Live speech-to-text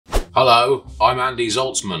Hello, I'm Andy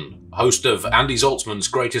Zaltzman, host of Andy Zaltzman's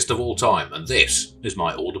Greatest of All Time, and this is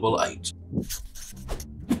my Audible 8.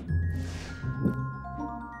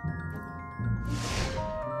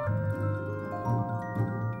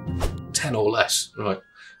 Ten or less, right?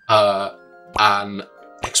 An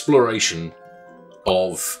exploration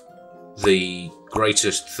of the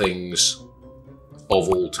greatest things of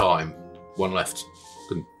all time. One left. You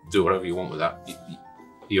can do whatever you want with that.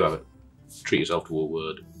 You have it. Treat yourself to a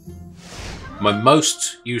word. My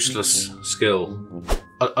most useless skill.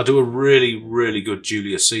 I do a really, really good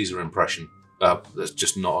Julius Caesar impression. There's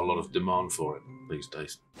just not a lot of demand for it these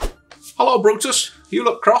days. Hello, Brutus. You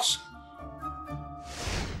look cross.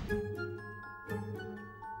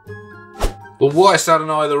 Well, why is that an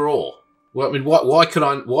either or? Well, I mean, why can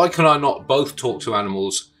I not both talk to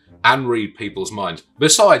animals and read people's minds?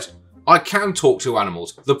 Besides, I can talk to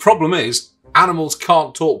animals. The problem is, animals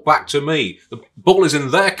can't talk back to me. The ball is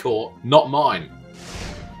in their court, not mine.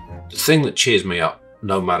 The thing that cheers me up,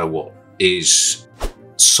 no matter what, is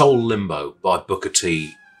Soul Limbo by Booker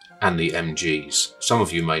T and the MGs. Some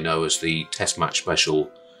of you may know as the Test Match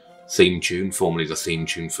Special theme tune, formerly the theme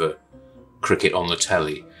tune for Cricket on the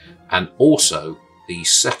Telly, and also the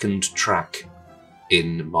second track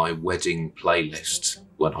in my wedding playlist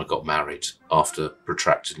when I got married after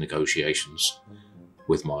protracted negotiations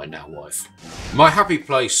with my now wife. My happy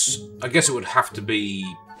place, I guess it would have to be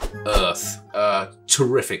Earth.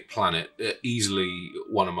 Terrific planet, easily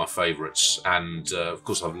one of my favourites, and of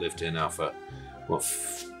course I've lived here now for, what,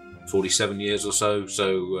 47 years or so,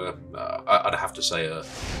 so I'd have to say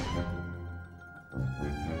Earth.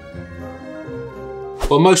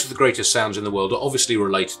 Well, most of the greatest sounds in the world are obviously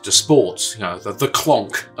related to sports. You know, the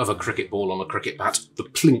clonk of a cricket ball on a cricket bat, the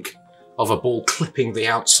plink of a ball clipping the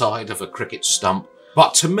outside of a cricket stump.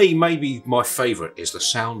 But to me, maybe my favourite is the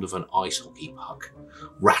sound of an ice hockey puck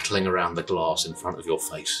rattling around the glass in front of your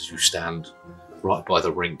face as you stand right by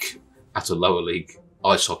the rink at a lower league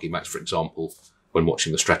ice hockey match, for example, when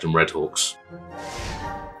watching the Streatham Redhawks.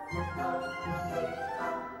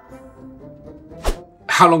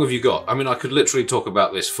 How long have you got? I mean, I could literally talk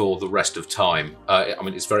about this for the rest of time. I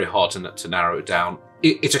mean, it's very hard to narrow it down.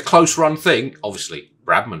 It's a close run thing. Obviously,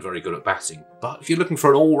 Bradman very good at batting. But if you're looking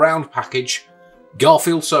for an all-round package,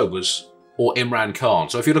 Garfield Sobers or Imran Khan.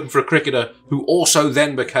 So if you're looking for a cricketer who also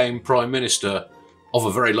then became Prime Minister of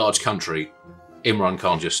a very large country, Imran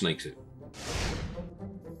Khan just sneaks it.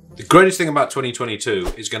 The greatest thing about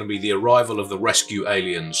 2022 is going to be the arrival of the rescue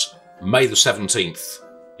aliens, May the 17th.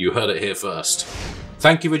 You heard it here first.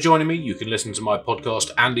 Thank you for joining me. You can listen to my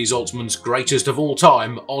podcast, Andy Zaltzman's Greatest of All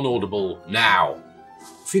Time, on Audible now.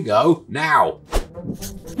 Off you go, now.